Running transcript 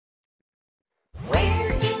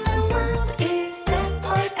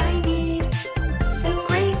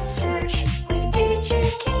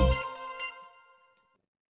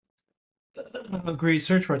Great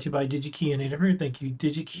search brought to you by DigiKey and Editor. Thank you,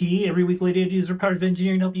 DigiKey. Every week, lady ideas are part of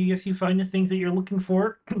engineering to help you guys find the things that you're looking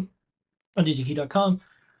for on digikey.com.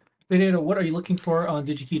 Lady Ada, what are you looking for on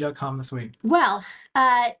digikey.com this week? Well,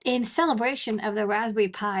 in celebration of the Raspberry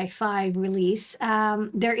Pi 5 release,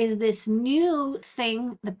 there is this new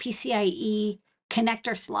thing, the PCIe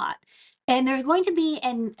connector slot. And there's going to be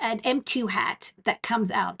an M2 hat that comes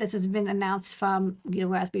out. This has been announced from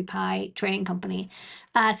Raspberry Pi Trading Company.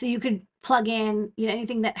 So you could plug in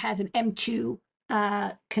anything that has an M2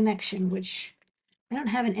 connection, which I don't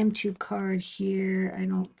have an M2 card here, I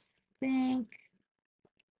don't think.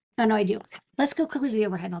 Oh no, I do. Let's go quickly to the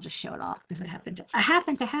overhead and I'll just show it off because I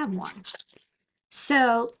happen to have one.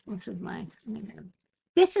 So this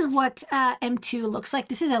is what M2 looks like.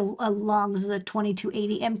 This is this is a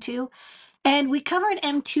 2280 M2. And we covered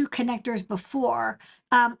M2 connectors before,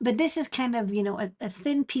 but this is kind of, a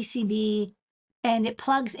thin PCB, and it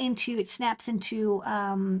snaps into, these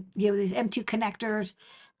M2 connectors.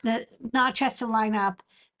 The notch has to line up,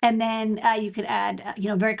 and then you could add,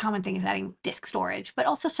 very common thing is adding disk storage, but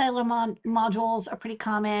also cellular modules are pretty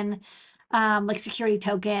common, like security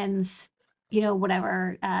tokens,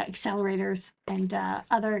 whatever, accelerators and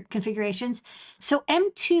other configurations. So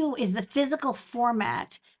M2 is the physical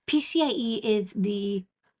format. PCIe is the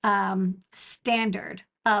standard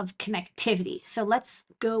of connectivity. So let's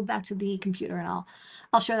go back to the computer and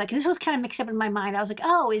I'll show that, because this was kind of mixed up in my mind. I was like,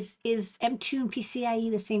 oh, is M2 and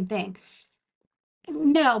PCIe the same thing?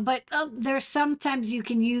 No, but there's sometimes you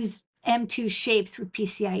can use M2 shapes with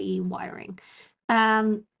PCIe wiring.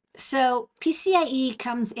 So PCIe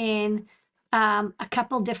comes in a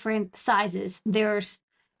couple different sizes. There's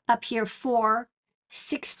up here 4,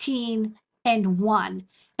 16, and 1.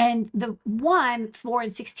 And the 1, 4,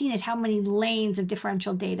 and 16 is how many lanes of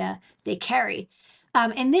differential data they carry.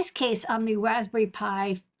 In this case, on the Raspberry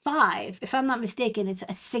Pi 5, if I'm not mistaken, it's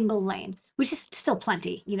a single lane, which is still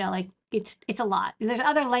plenty. Like it's a lot. There's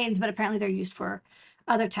other lanes, but apparently they're used for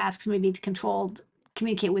other tasks, maybe to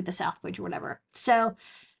communicate with the South Bridge or whatever. So,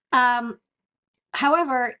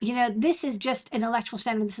 however, this is just an electrical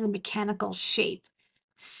standard. This is a mechanical shape.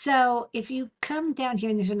 So if you come down here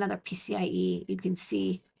and there's another PCIe, you can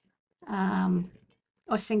see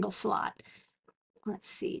a single slot. Let's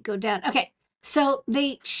see, go down. Okay, so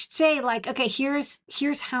they say like, okay, here's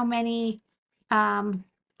how many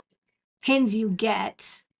pins you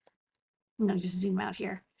get. I'm gonna just zoom out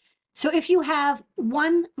here. So if you have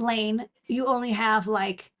one lane, you only have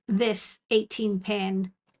like this 18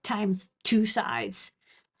 pin times 2 sides.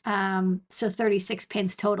 So 36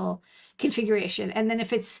 pins total configuration. And then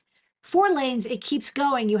if it's 4 lanes, it keeps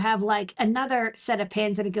going. You have like another set of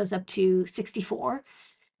pins and it goes up to 64.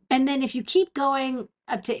 And then if you keep going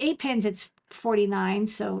up to 8 pins, it's 49.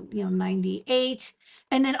 So, 98.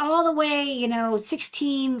 And then all the way,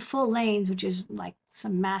 16 full lanes, which is like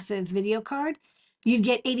some massive video card, you'd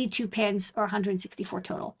get 82 pins or 164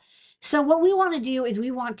 total. So what we want to do is we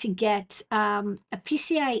want to get a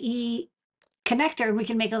PCIe connector, and we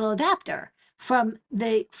can make a little adapter from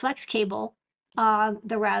the flex cable on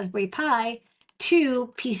the Raspberry Pi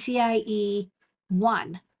to PCIe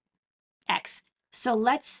 1X. So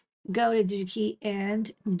let's go to DigiKey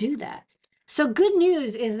and do that. So good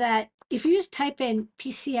news is that if you just type in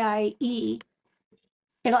PCIe,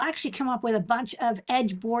 it'll actually come up with a bunch of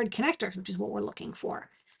edge board connectors, which is what we're looking for.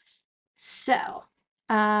 So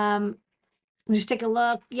just take a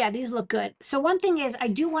look. Yeah, these look good. So one thing is I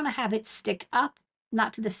do want to have it stick up,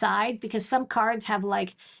 not to the side, because some cards have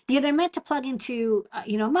like, they're meant to plug into, a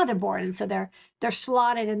motherboard. And so they're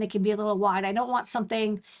slotted and they can be a little wide. I don't want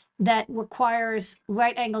something that requires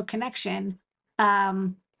right angle connection,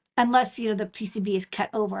 unless, the PCB is cut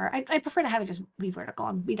over. I prefer to have it just be vertical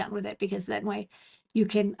and be done with it, because that way you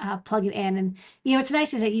can plug it in. And, what's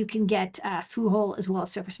nice is that you can get through hole as well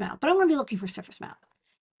as surface mount, but I'm going to be looking for surface mount.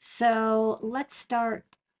 So let's start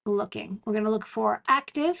looking. We're going to look for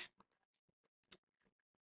active.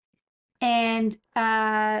 And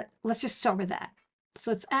let's just start with that.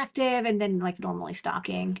 So it's active and then like normally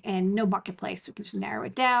stocking and no marketplace. So we can just narrow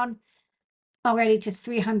it down already to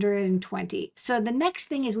 320. So the next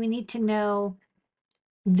thing is we need to know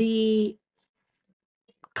the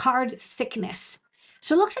card thickness.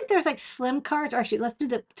 So it looks like there's like slim cards, or actually let's do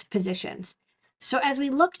the positions. So as we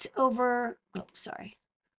looked over, oh, sorry.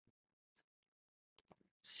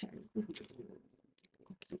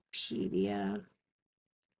 Wikipedia.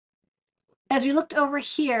 As we looked over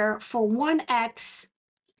here for 1X,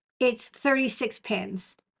 it's 36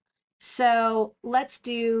 pins. So let's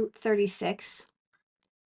do 36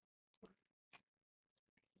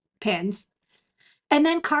 pins. And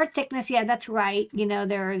then card thickness, yeah, that's right. You know,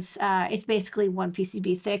 there's it's basically one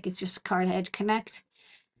PCB thick. It's just card edge connect.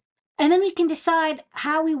 And then we can decide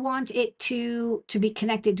how we want it to be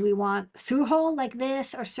connected. Do we want through hole like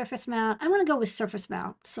this or surface mount? I'm going to go with surface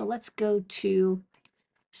mount. So let's go to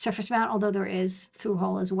surface mount, although there is through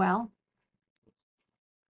hole as well.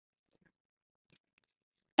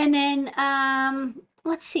 And then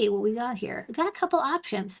let's see what we got here. We got a couple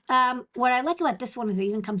options. What I like about this one is it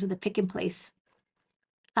even comes with a pick and place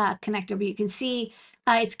connector, but you can see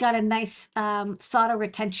it's got a nice solder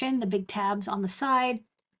retention, the big tabs on the side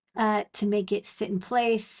to make it sit in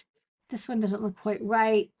place. This one doesn't look quite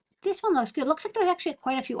right. This one looks good. Looks like there's actually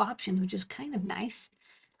quite a few options, which is kind of nice.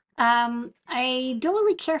 I don't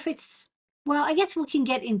really care if it's, well, I guess we can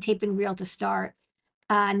get in tape and reel to start,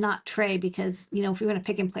 not tray, because, you know, if we're going to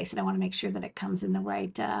pick and place it, I want to make sure that it comes in the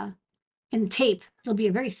right, in the tape. It'll be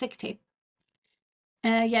a very thick tape.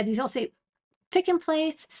 Yeah, these all say pick and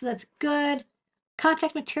place, so that's good.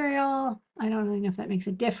 Contact material, I don't really know if that makes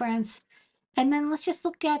a difference. And then let's just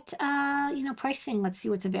look at, you know, pricing. Let's see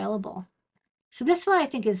what's available. So this one I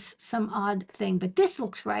think is some odd thing, but this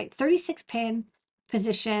looks right. 36 pin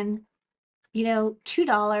position, you know,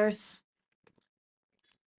 $2.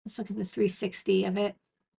 Let's look at the 360 of it.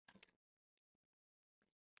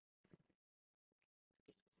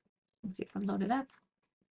 Let's see if I load it up.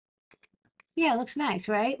 Yeah, it looks nice,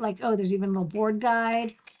 right? Like, oh, there's even a little board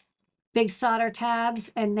guide, big solder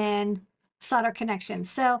tabs, and then solder connections.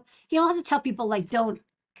 So you don't have to tell people like, don't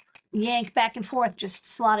yank back and forth, just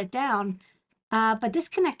slot it down. But this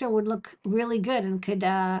connector would look really good and could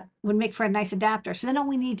would make for a nice adapter. So then all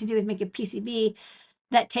we need to do is make a PCB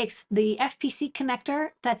that takes the FPC connector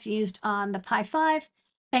that's used on the Pi 5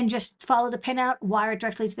 and just follow the pin out, wire it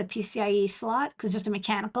directly to the PCIe slot because it's just a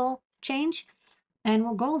mechanical change, and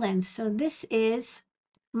we're golden. So this is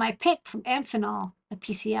my pick from Amphenol, the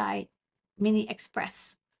PCI Mini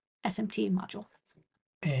Express SMT module.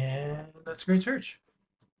 And that's a great search.